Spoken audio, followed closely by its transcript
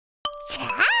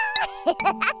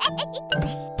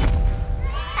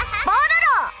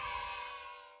Pororo!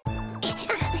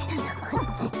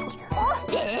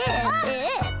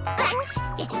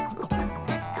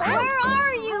 Where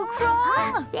are you,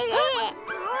 Crong?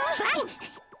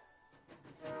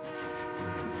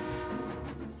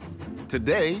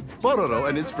 Today, Pororo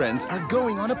and his friends are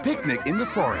going on a picnic in the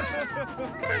forest.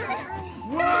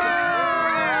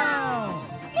 Wow!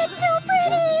 It's so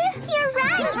pretty! You're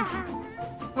right!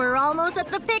 We're almost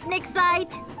at the picnic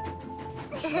site.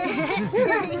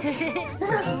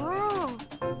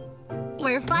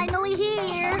 We're finally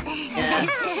here.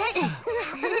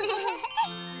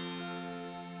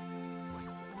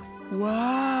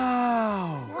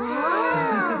 Wow!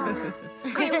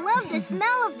 I love the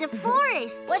smell of the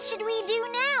forest. What should we do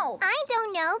now? I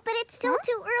don't know, but it's still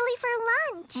too early for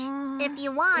lunch. If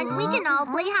you want, we can all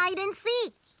play hide and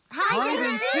seek. Hide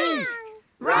and seek!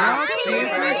 Rock,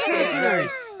 paper,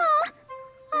 scissors!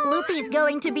 Loopy's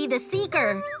going to be the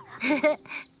seeker. All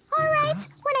right,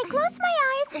 when I close my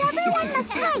eyes, everyone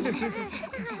must hide. You're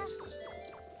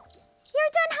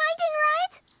done hiding,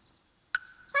 right?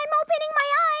 I'm opening my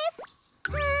eyes.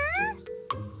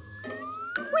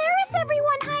 Where is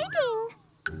everyone hiding?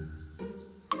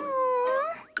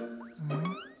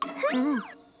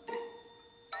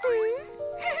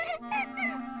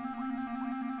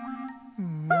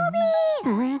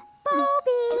 Poby!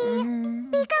 Poby!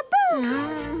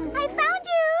 Peekaboo! I found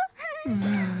you!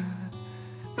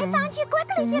 I found you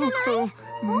quickly, didn't I?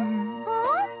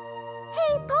 Huh?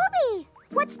 Hey, Poby!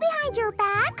 What's behind your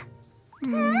back?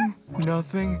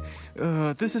 Nothing.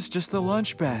 This is just the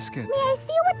lunch basket. May I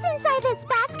see what's inside this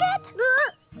basket?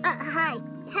 Hi.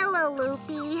 Hello,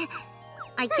 Loopy.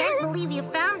 I can't believe you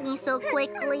found me so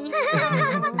quickly.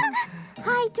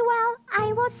 Hide well,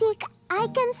 I will seek. I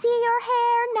can see your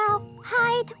hair now.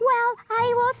 Hide well,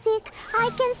 I will seek. I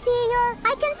can see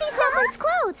someone's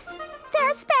clothes.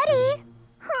 There's Betty.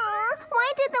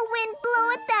 Why did the wind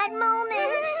blow at that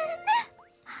moment?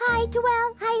 Hide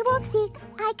well, I will seek.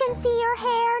 I can see your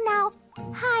hair now.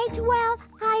 Hide well,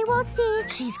 I will seek.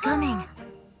 She's coming.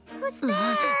 Who's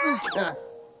there?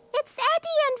 It's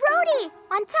Eddy and Roddy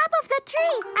on top of the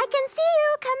tree. I can see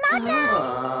you. Come on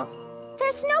now.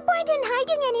 There's no point in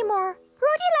hiding anymore.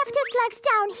 Roddy left his legs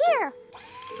down here.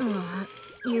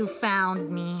 You found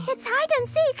me. It's hide and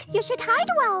seek. You should hide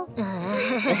well.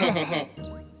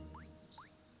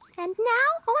 And now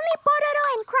only Pororo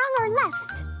and Crong are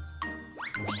left.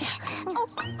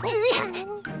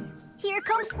 Here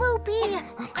comes Loopy.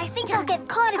 I think he'll get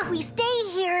caught if we stay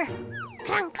here.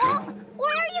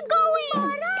 Where are you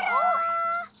going?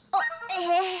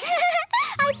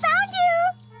 I found you.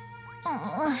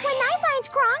 When I find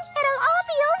Crong, it'll all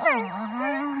be over.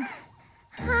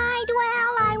 Hide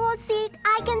well, I will seek.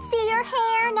 I can see your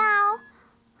hair now.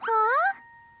 Huh?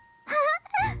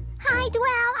 Hide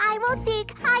well, I will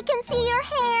seek. I can see your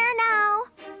hair now.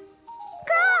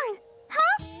 Crong!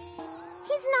 Huh?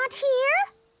 He's not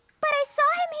here? But I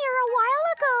saw him here a while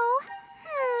ago.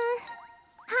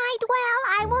 Hide well,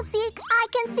 I will seek. I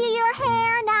can see your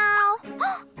hair now.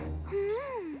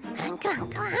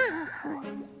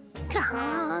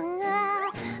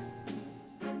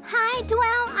 Hide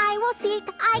well, I will seek.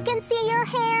 I can see your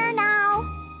hair now.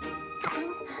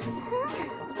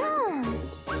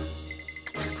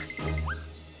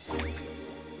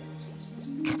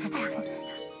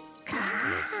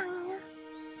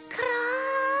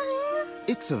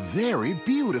 It's a very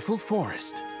beautiful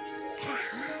forest.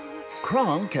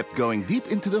 Crong kept going deep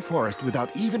into the forest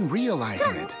without even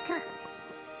realizing it.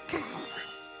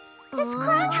 Is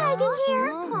Crong hiding here?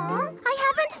 I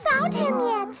haven't found him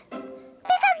yet.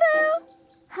 Peekaboo!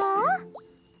 Huh?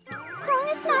 Crong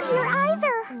is not here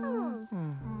either.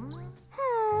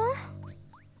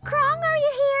 Crong, are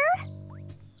you here?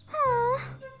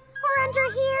 Or under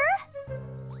here?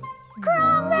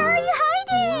 Crong, where are you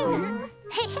hiding?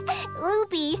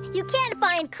 Loopy, you can't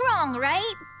find Crong,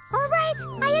 right? All right,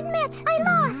 I admit, I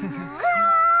lost.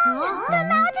 Crong!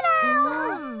 Come out now!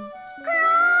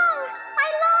 Crong!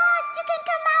 I lost! You can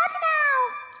come out now!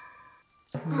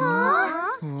 Huh?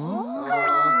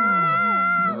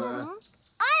 Crong!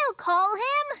 I'll call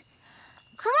him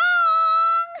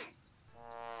Crong!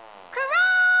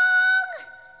 Crong!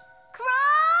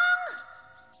 Crong!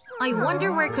 I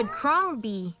wonder where could Crong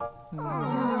be?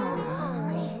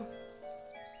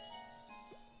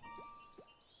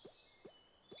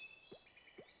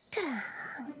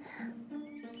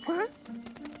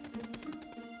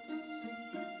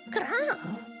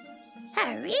 Crong!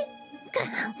 Hurry!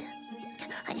 Crong!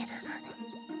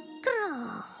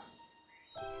 Crong!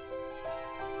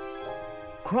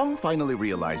 Crong finally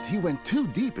realized he went too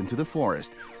deep into the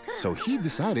forest, so he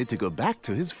decided to go back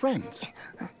to his friends.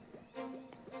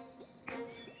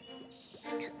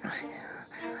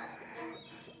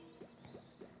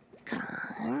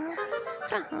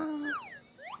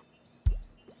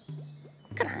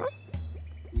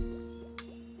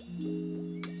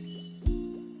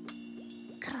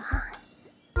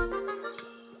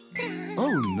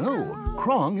 Oh no!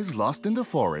 Crong is lost in the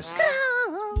forest.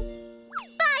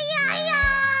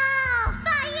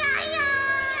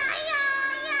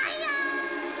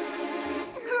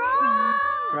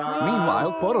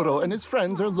 Meanwhile, Pororo and his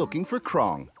friends are looking for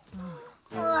Crong.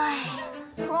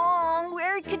 Crong,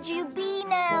 where could you be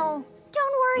now?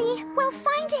 Don't worry, we'll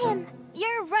find him.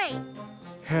 You're right.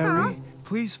 Harry,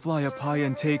 please fly up high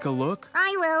and take a look.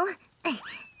 I will.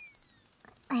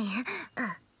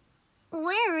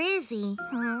 Where is he?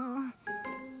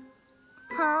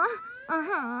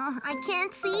 I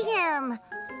can't see him.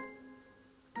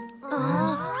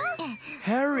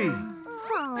 Harry,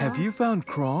 have you found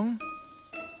Crong?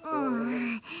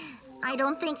 I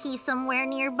don't think he's somewhere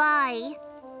nearby.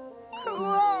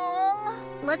 Crong.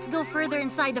 Let's go further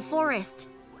inside the forest.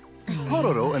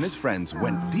 Pororo and his friends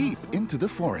went deep into the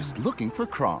forest looking for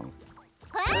Crong.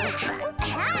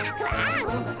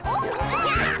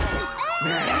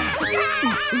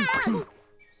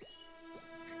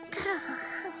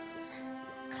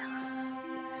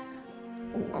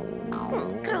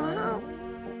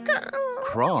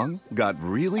 Crong got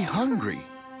really hungry.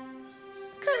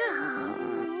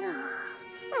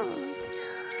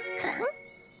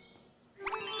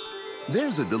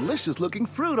 There's a delicious-looking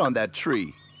fruit on that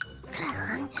tree.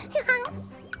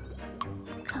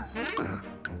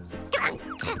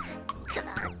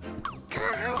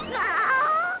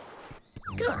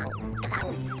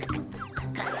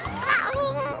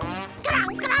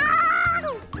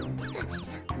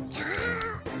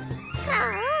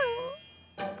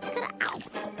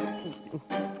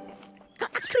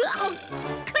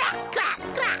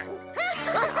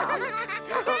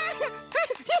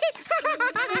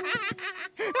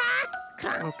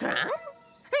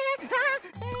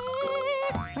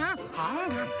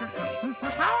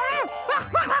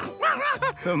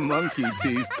 The monkey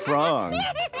teased Crong.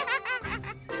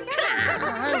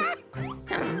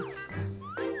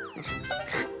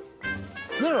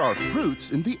 There are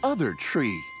fruits in the other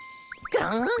tree.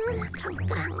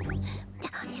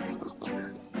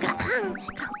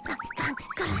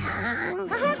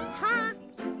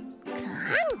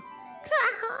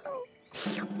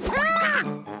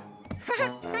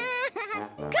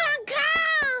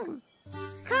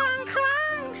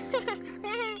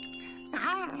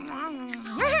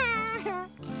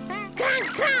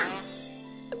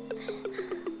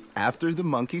 After the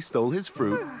monkey stole his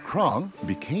fruit, Crong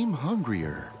became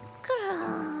hungrier.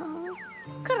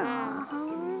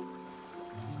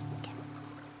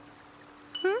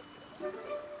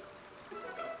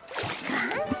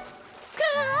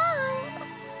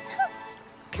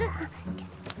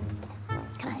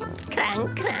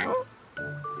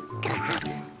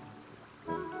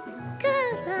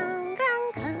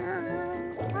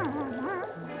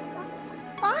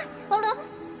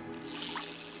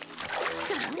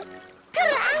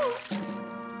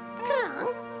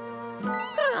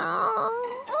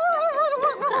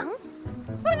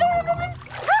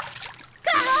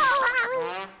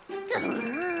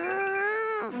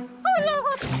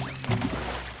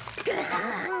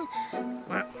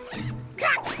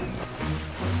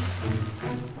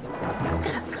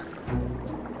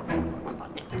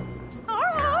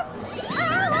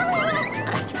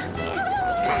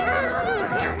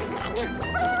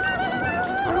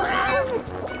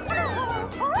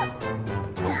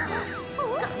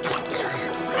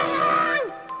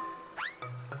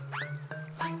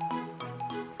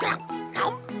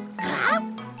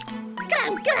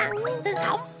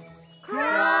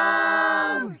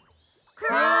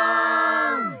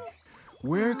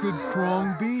 Where could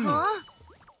Crong be?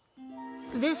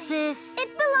 This is... It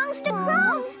belongs to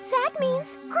Crong. That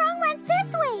means Crong went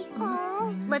this way.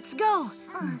 Let's go.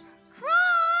 Crong!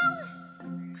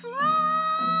 Crong!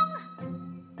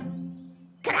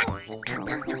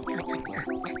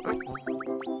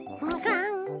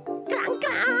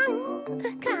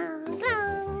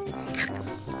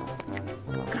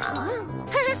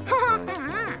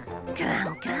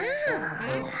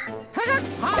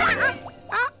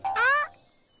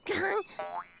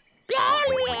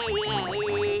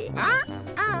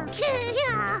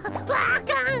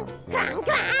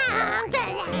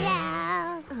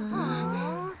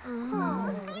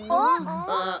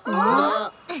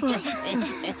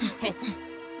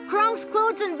 Crong's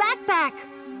clothes and backpack.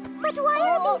 But why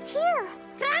are these here?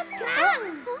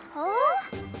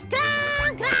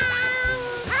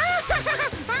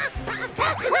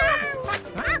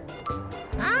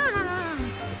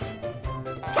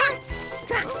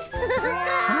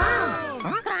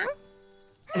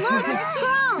 Look, it's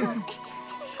Crong!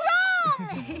 Crong!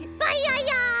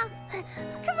 Bayaya!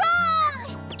 Crong!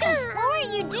 What are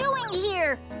you doing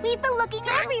here? We've been looking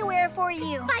everywhere for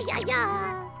you.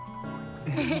 Bayaya!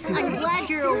 I'm glad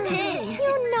you're okay.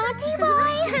 You naughty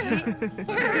boy!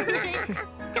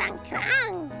 Crong,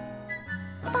 Crong!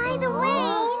 By the way,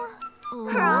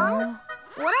 Crong,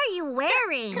 What are you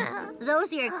wearing?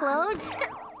 Those your clothes?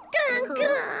 Crong,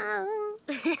 Crong!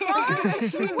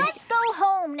 Let's go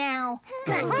home now.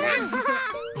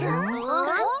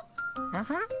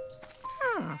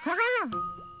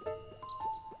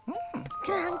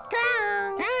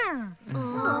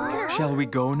 Shall we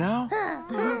go now?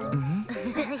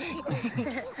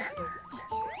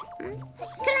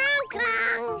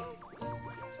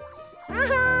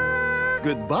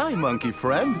 Goodbye, monkey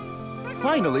friend.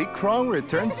 Finally, Crong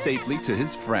returned safely to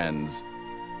his friends.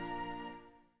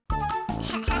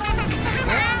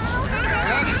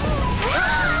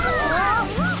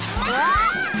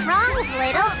 Crong's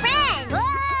little friend.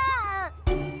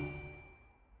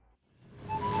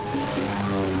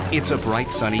 It's a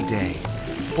bright sunny day.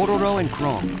 Pororo and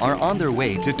Crong are on their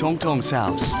way to Tong Tong's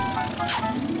house. Tong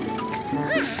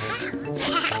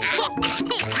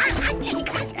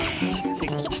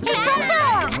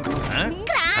Tong!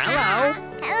 Hello.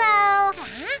 Hello.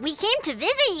 We came to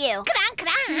visit you.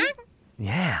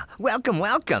 Yeah, welcome,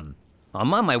 welcome.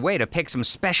 I'm on my way to pick some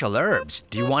special herbs.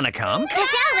 Do you want to come? It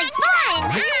sounds like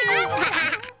fun.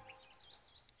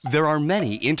 There are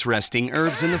many interesting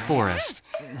herbs in the forest.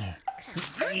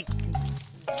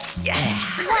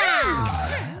 Wow.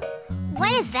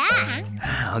 What is that?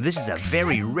 Oh, this is a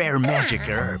very rare magic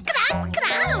herb.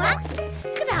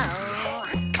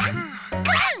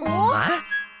 Huh?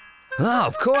 Oh,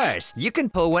 of course. You can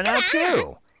pull one out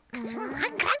too.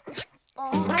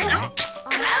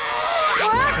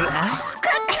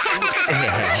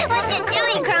 What you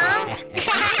doing, Crong?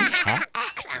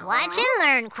 Watch and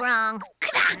learn, Crong.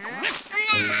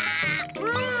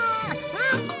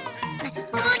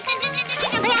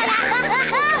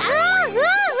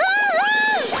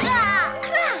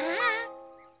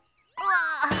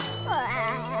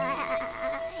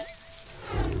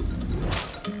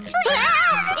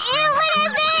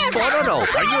 Pororo,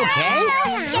 are you okay?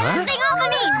 Get this thing off of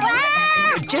me!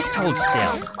 Just hold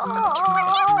still.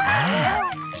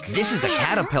 This is a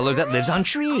caterpillar that lives on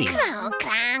trees.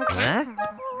 Huh?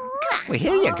 Well,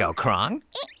 here you go, Crong.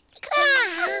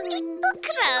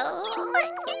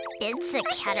 It's a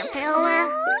caterpillar.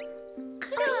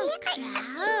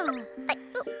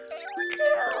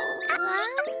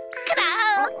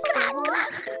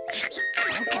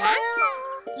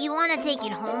 You want to take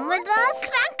it home with us?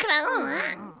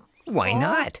 Why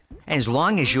not? As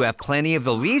long as you have plenty of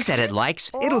the leaves that it likes,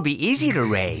 it'll be easy to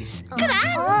raise. Wait,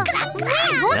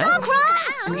 what's wrong, Crong?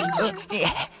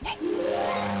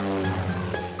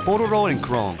 Pororo and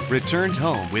Crong returned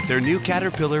home with their new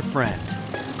caterpillar friend.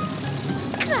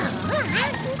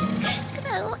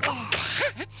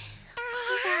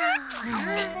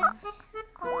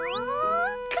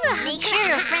 Make sure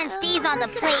your friend stays on the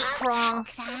plate, Crong.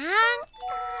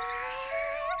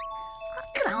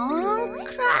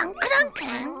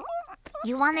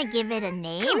 You want to give it a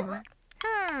name?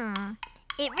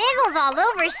 It wriggles all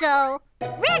over, so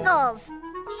wriggles.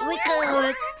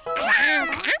 Wiggle.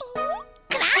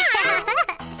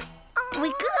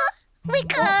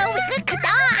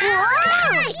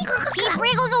 Keep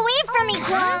Wriggles away from me,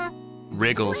 Crong.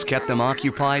 Wriggles kept them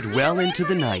occupied well into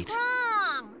the night.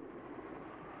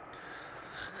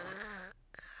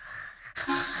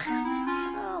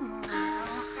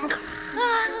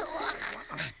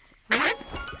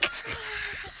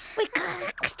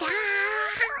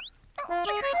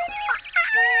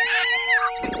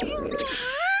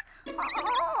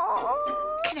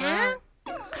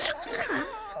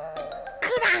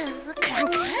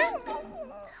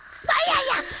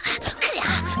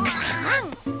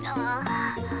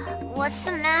 What's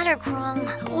the matter, Crong?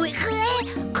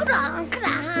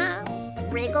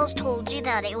 Wriggles told you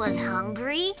that it was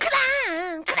hungry?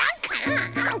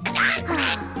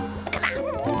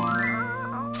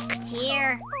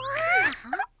 Here.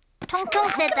 Tong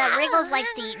Tong said that Wriggles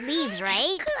likes to eat leaves,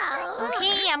 right?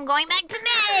 Okay, I'm going back to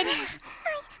bed.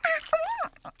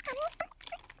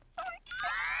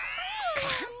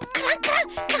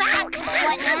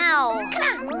 What now?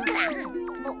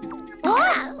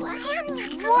 Oh!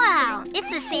 Wow, it's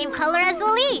the same color as the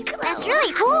leaf. That's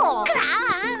really cool.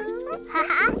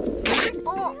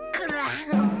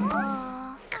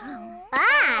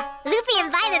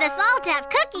 wanted us all to have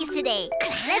cookies today.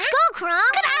 Let's go, Crong.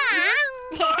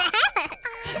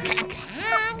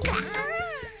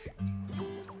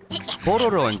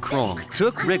 Pororo and Crong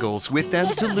took Wriggles with them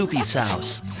to Loopy's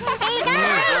house. Hey,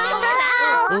 guys!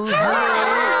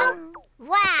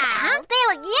 Wow, they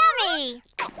look yummy!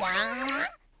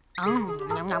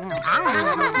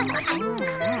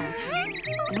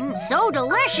 So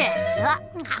delicious.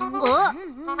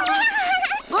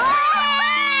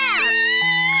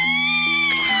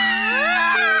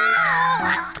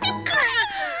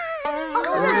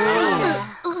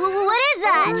 What is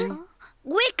that?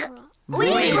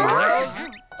 Wiggles?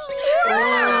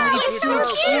 It's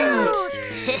so cute!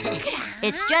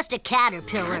 It's just a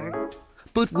caterpillar.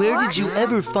 But where did you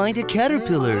ever find a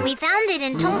caterpillar? We found it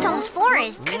in Tong Tong's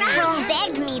forest. Crong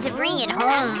begged me to bring it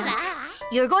home.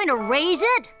 You're going to raise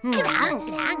it?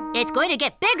 It's going to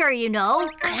get bigger, you know.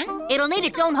 It'll need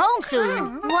its own home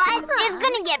soon. What? It's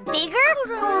gonna get bigger?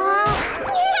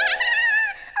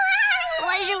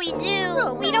 What should we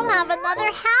do? We don't have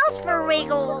another house for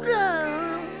Wriggles.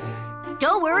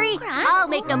 Don't worry, I'll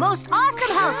make the most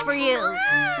awesome house for you.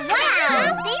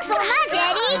 Wow! Thanks so much,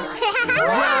 Eddy!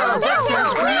 Wow, that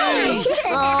sounds great!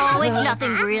 Oh, it's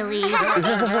nothing really.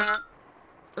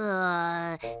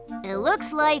 It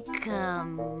looks like,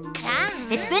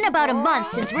 it's been about a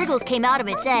month since Wriggles came out of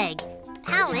its egg.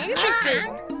 How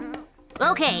interesting!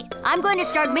 Okay, I'm going to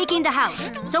start making the house,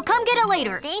 so come get it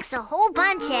later. Thanks a whole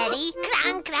bunch, Eddy.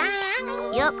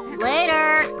 Yup,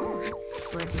 later.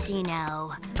 Let's see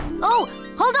now. Oh,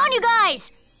 hold on, you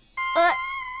guys!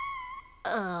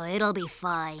 It'll be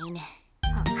fine.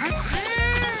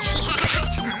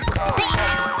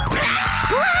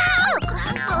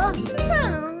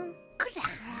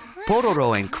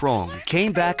 Pororo and Crong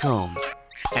came back home,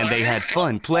 and they had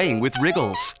fun playing with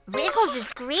Wriggles. Wriggles is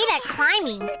great at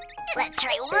climbing. Let's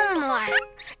try one more.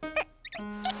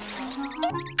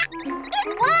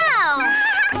 Wow!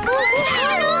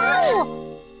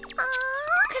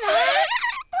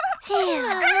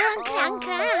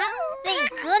 Thank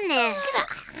goodness.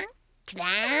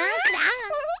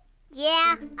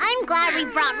 Yeah, I'm glad we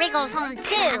brought Wriggles home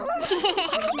too.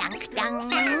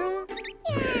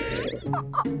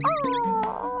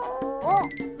 Oh,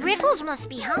 Wriggles must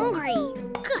be hungry.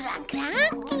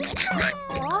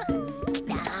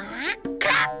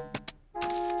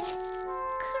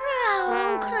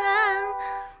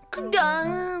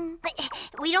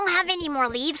 We don't have any more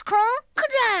leaves, Crong?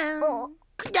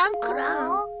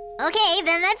 Okay,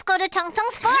 then let's go to Tong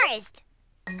Tong's forest.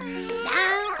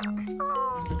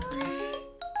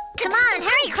 Come on,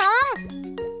 hurry, Crong.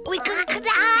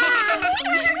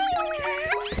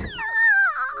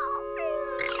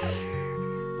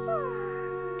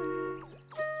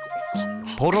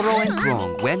 Pororo and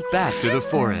Crong went back to the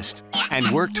forest and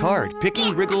worked hard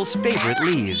picking Wriggles' favorite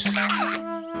leaves.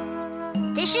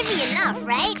 This should be enough,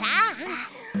 right?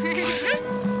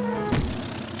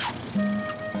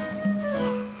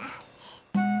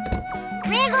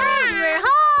 Wriggles, we're home!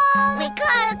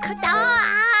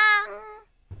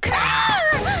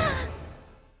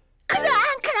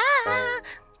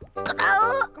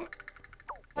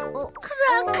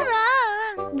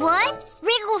 What?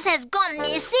 Wriggles has gone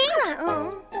missing?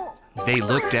 They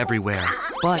looked everywhere,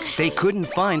 but they couldn't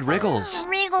find Wriggles.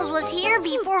 Wriggles was here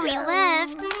before we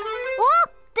left. Well,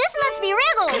 this must be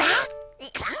Wriggles.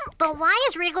 But why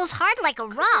is Wriggles hard like a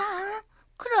rock?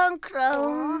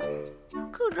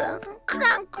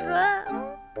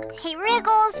 Hey,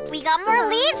 Wriggles, we got more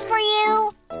leaves for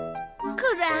you.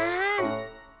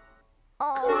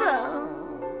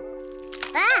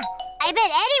 I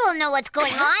bet Eddy will know what's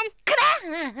going on.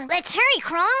 Let's hurry,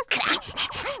 Crong.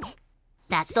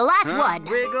 That's the last one.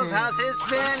 Wriggles' house is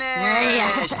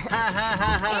finished!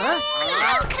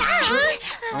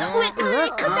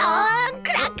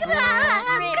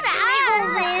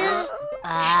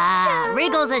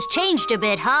 Wriggles has changed a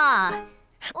bit, huh?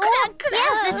 Oh,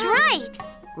 yes, that's right.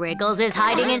 Wriggles is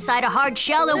hiding inside a hard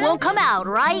shell and won't come out,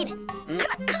 right?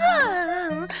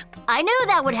 I knew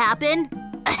that would happen.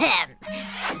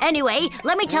 Anyway,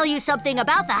 let me tell you something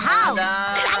about the house.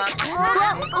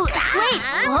 Wait,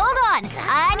 hold on.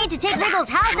 I need to take Wriggles'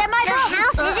 house at my The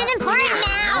house isn't important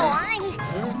now.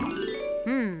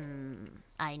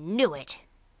 I knew it.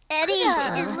 Eddy,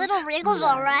 is little Wriggles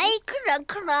all right?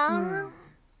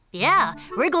 Yeah,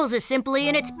 Wriggles is simply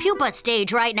in its pupa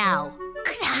stage right now.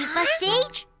 Pupa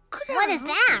stage? What is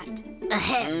that?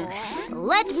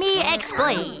 Let me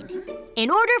explain. In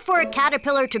order for a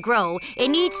caterpillar to grow, it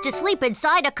needs to sleep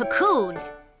inside a cocoon.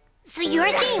 So you're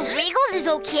saying Wriggles is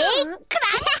okay?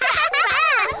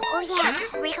 Oh yeah,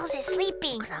 Wriggles is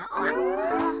sleeping.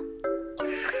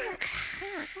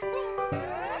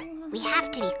 We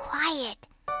have to be quiet.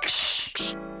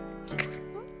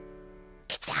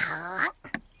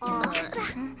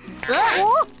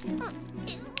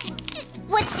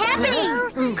 What's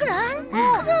happening?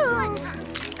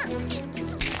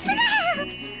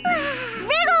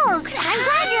 Wriggles! I'm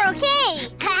glad you're okay.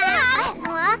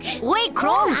 Wait,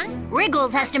 Crong!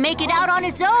 Wriggles has to make it out on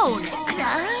its own.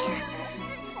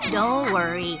 Don't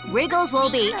worry, Wriggles will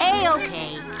be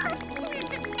A-okay.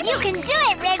 You can do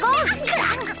it, Wriggles!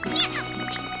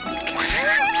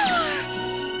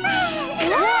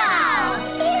 Wow!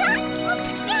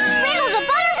 Wriggles a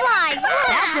butterfly!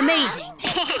 That's amazing.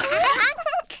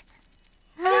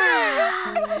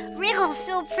 Wriggles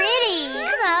so pretty.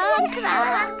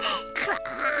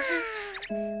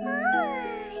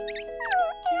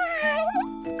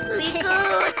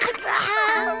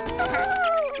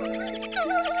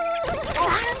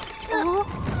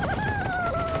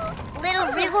 Little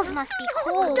Wriggles must be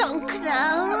cold.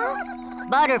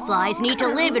 Butterflies need to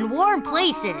live in warm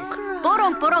places.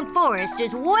 Porong Porong Forest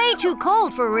is way too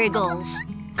cold for Wriggles.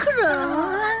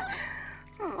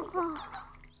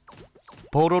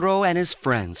 Pororo and his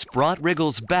friends brought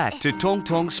Wriggles back to Tong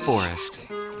Tong's forest.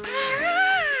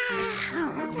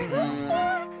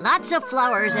 Lots of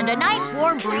flowers and a nice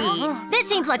warm breeze. This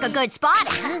seems like a good spot.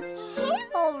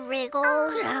 Oh,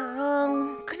 Wriggles.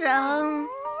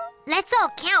 Let's all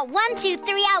count 1, 2,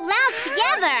 3 out loud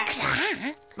together.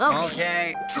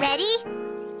 Okay. Ready?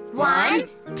 1,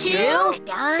 2,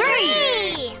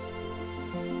 3.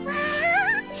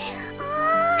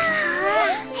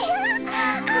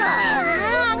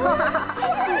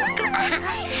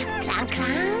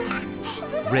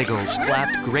 Wriggles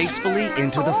flapped gracefully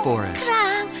into the forest.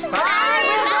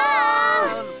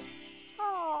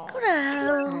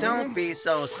 Don't be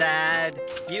so sad.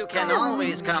 You can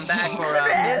always come back for a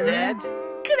visit.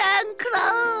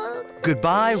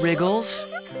 Goodbye, Wriggles.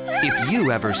 If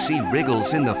you ever see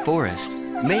Wriggles in the forest,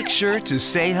 make sure to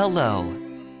say hello.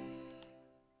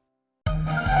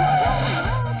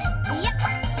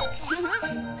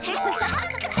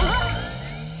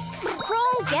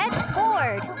 Crong gets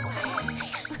bored.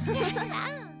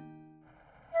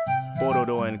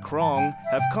 Pororo and Crong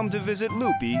have come to visit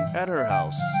Loopy at her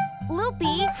house.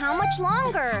 Loopy, how much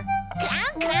longer?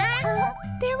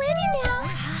 They're ready now.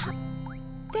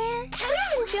 There,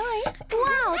 please enjoy.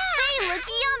 Wow, they look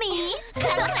yummy.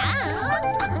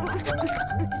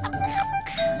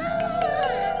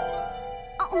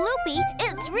 Loopy,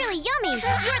 it's really yummy.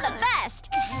 You're the best.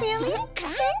 Really?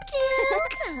 Thank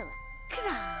you.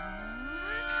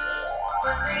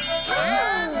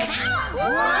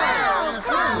 Wow,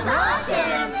 Crong's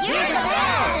awesome. You're the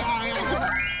best.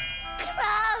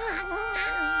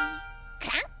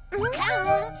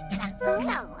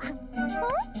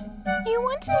 You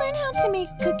want to learn how to make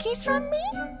cookies from me?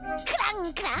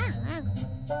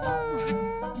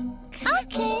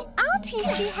 Okay, I'll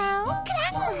teach you how.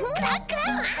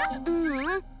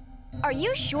 Are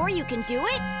you sure you can do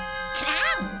it?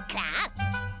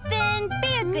 Then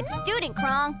be a good student,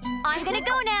 Crong. I'm gonna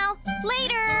go now.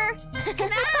 Later.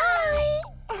 Bye.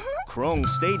 Crong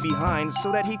stayed behind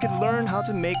so that he could learn how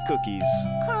to make cookies.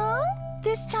 Crong,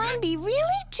 this time be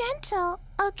really gentle,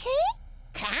 okay?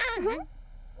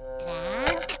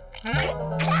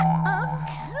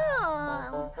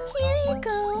 Here you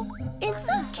go. It's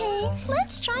okay.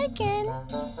 Let's try again.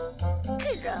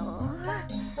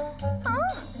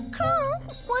 Oh, Crong,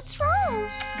 what's wrong?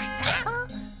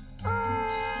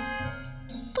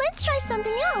 Let's try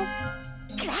something else.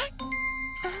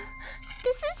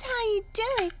 This is how you do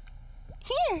it.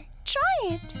 Here, try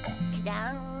it.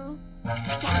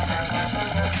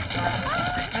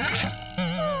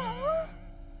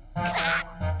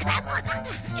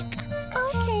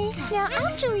 Okay, now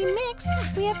after we mix,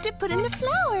 we have to put in the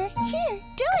flour. Here,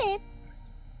 do it.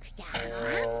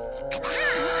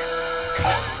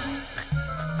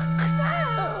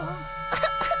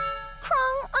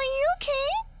 Crong, are you okay?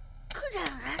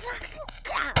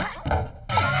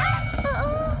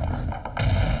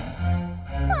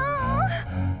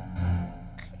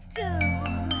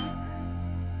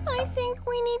 I think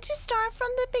we need to start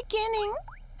from the beginning.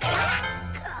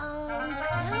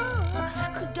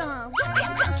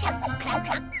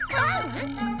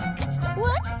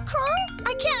 What, Crong?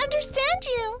 I can't understand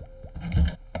you.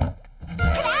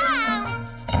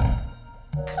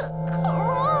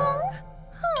 Crong?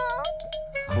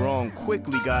 Crong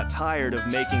quickly got tired of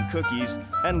making cookies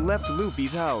and left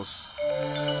Loopy's house.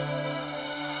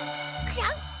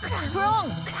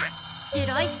 Crong, did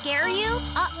I scare you?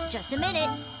 Just a minute.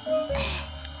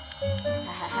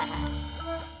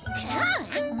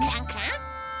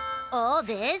 Oh,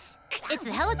 this? It's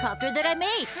the helicopter that I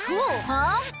made. Cool,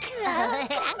 huh?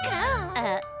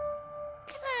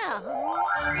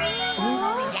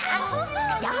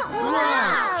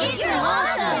 Wow, it's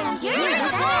awesome! You're the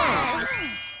best!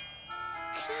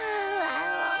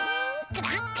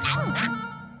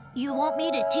 You want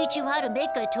me to teach you how to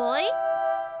make a toy?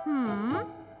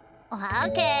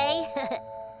 Okay.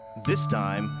 This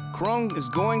time, Crong is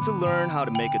going to learn how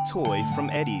to make a toy from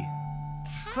Eddy.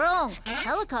 Crong,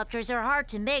 helicopters are hard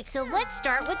to make, so let's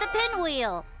start with the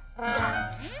pinwheel.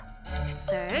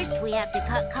 First, we have to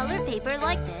cut colored paper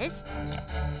like this.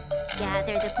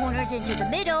 Gather the corners into the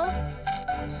middle.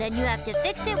 Then you have to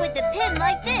fix it with the pin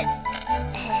like this.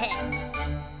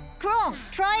 Crong,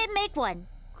 try and make one.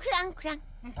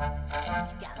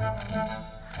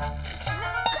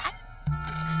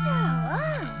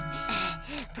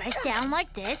 Press down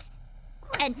like this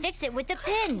and fix it with the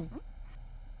pin.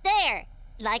 There!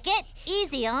 Like it?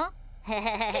 Easy, huh?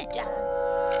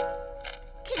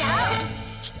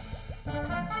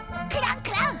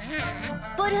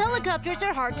 But helicopters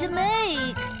are hard to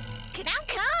make.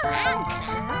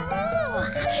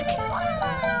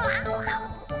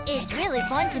 It's really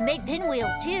fun to make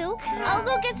pinwheels, too. I'll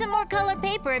go get some more colored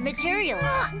paper and materials.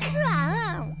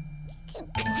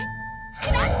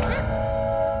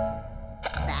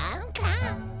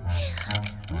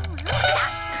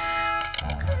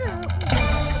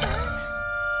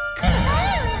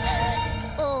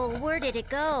 Oh, where did it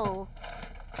go?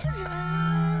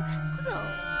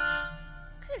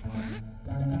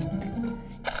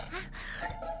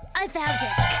 I found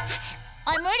it.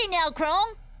 I'm ready now,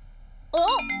 Crong.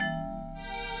 Oh!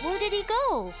 Where did he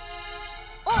go?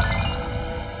 Oh!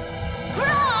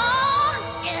 Crong!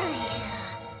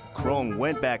 Crong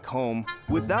went back home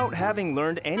without having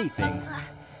learned anything.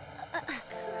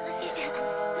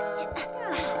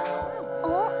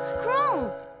 Oh,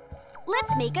 Crong!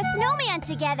 Let's make a snowman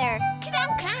together.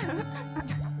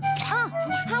 Oh,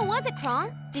 how was it,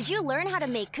 Crong? Did you learn how to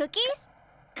make cookies?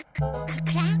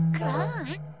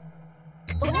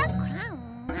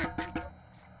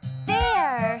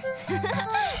 There!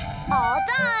 All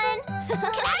done!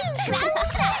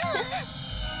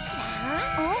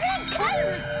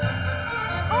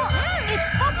 Oh, it's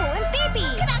Popo and Baby!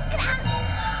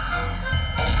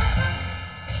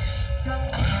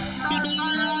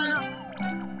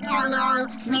 Hello,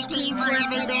 we came for a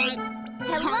visit.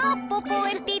 Hello, Popo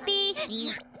and Baby!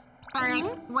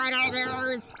 What are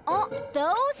those? Oh,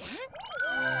 those?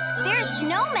 They're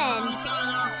snowmen.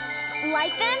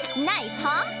 Like them? Nice,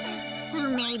 huh? Who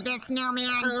made this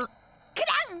snowman?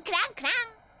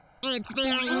 It's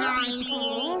very nice.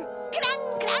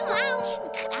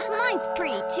 Mine's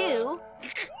pretty, too.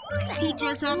 Teach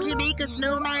us how to make a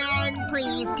snowman.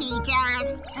 Please teach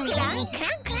us.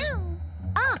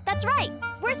 Ah, that's right.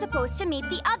 We're supposed to meet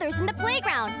the others in the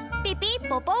playground. Pipi,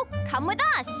 Popo, come with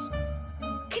us.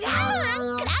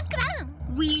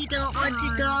 We don't want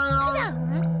to go.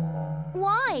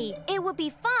 Why? It would be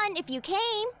fun if you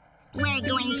came. We're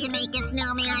going to make a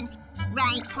snowman.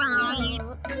 Right,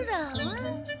 Crong?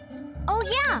 Oh,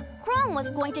 yeah. Crong was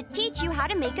going to teach you how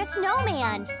to make a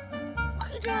snowman.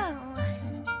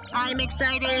 I'm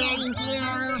excited. Thank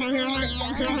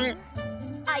you.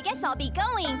 I guess I'll be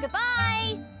going.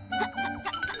 Goodbye.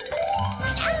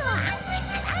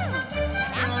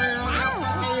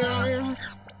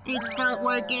 It's not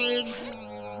working.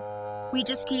 We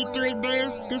just keep doing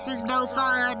this. This is no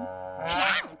fun.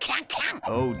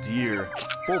 Oh dear,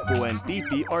 Popo and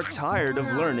Pipi are tired of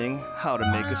learning how to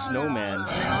make a snowman.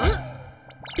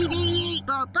 Pipi!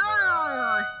 Popo!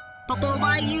 Popo,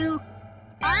 why you?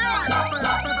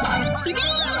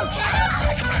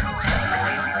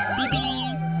 Pipi!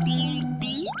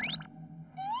 Pipi!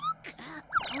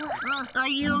 Are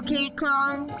you okay,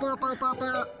 Crong? Popo,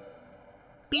 Popo.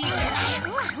 Pipi!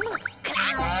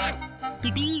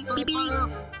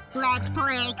 Let's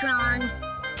play, Crong.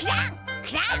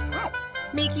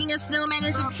 Making a snowman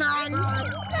isn't fun.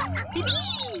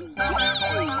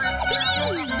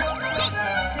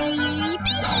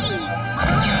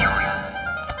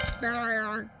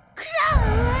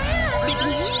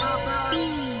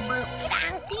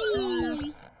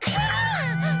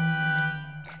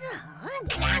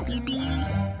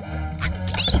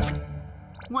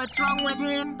 What's wrong with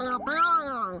him?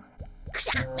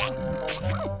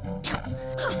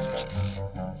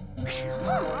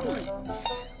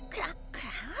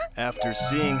 After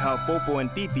seeing how Popo and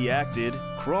Pipi acted,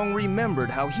 Crong remembered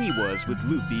how he was with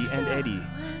Loopy and Eddy.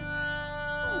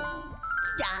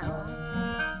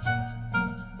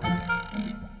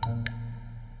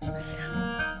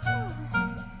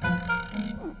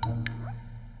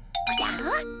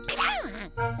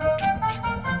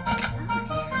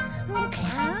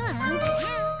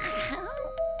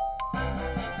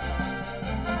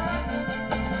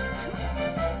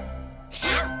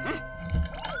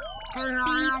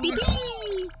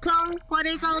 Pee-pee! Crong, what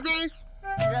is all this?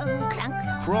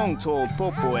 Crong told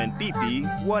Popo and Pee-pee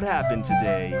what happened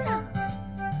today.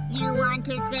 You want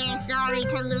to say sorry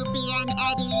to Loopy and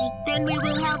Eddy? Then we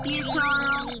will help you,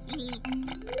 Crong.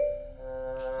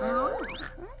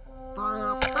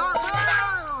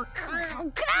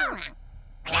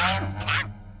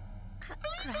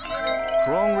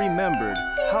 Crong remembered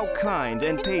how kind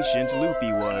and patient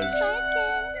Loopy was.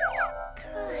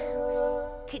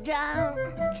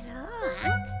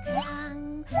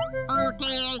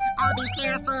 Okay, I'll be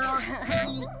careful.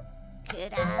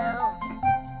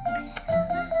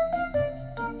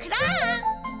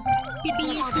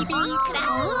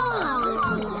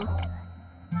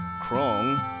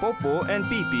 Crong, Popo, and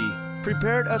Pee-pee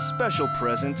prepared a special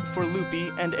present for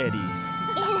Loopy and Eddy.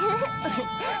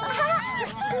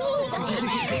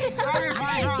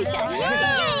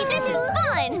 Yay, this is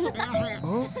fun!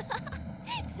 Oh?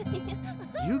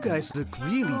 You guys look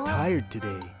really tired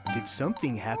today. Did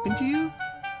something happen to you?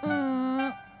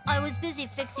 I was busy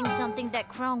fixing something that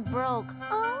Crong broke.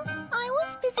 Oh, I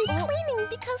was busy cleaning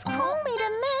because Crong made a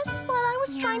mess while I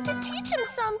was trying to teach him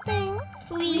something.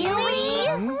 Really?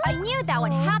 I knew that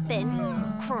would happen.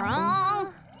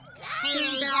 Crong?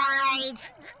 Hey, guys.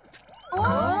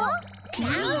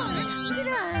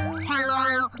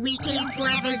 Hello, we came for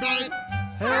a visit.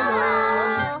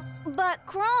 Hello! But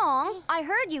Crong, I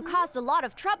heard you caused a lot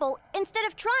of trouble instead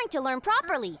of trying to learn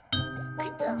properly.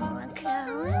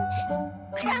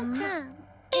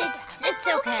 It's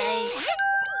okay.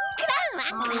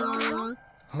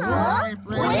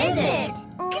 What is it?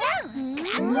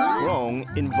 Crong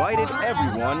invited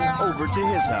everyone over to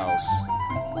his house.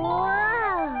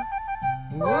 Wow.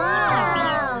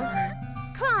 Wow.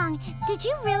 Crong, did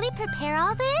you really prepare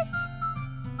all this?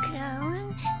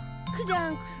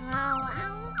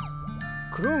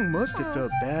 Crong must have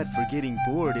felt bad for getting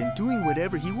bored and doing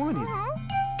whatever he wanted.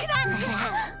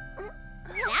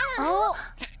 Oh,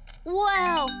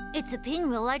 wow! It's a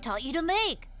pinwheel I taught you to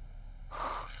make.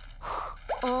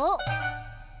 Oh.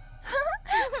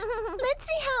 Let's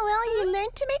see how well you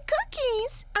learned to make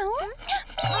cookies. Oh,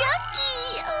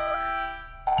 yucky!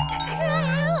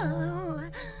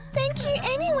 Thank you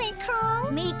anyway,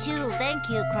 Crong. Me too, thank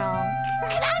you, Crong.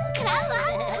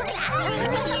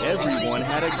 Everyone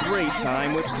had a great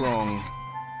time with Crong.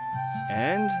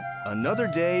 And another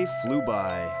day flew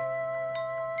by.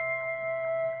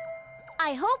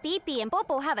 I hope EP and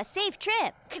Popo have a safe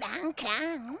trip.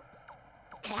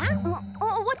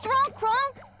 Oh, what's wrong,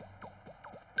 Crong?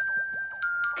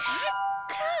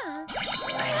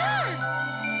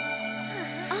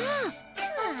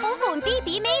 Popo and EP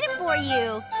made it for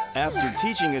you. After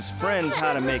teaching his friends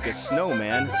how to make a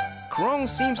snowman, Crong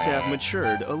seems to have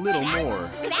matured a little more.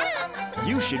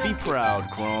 You should be proud,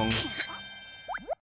 Crong.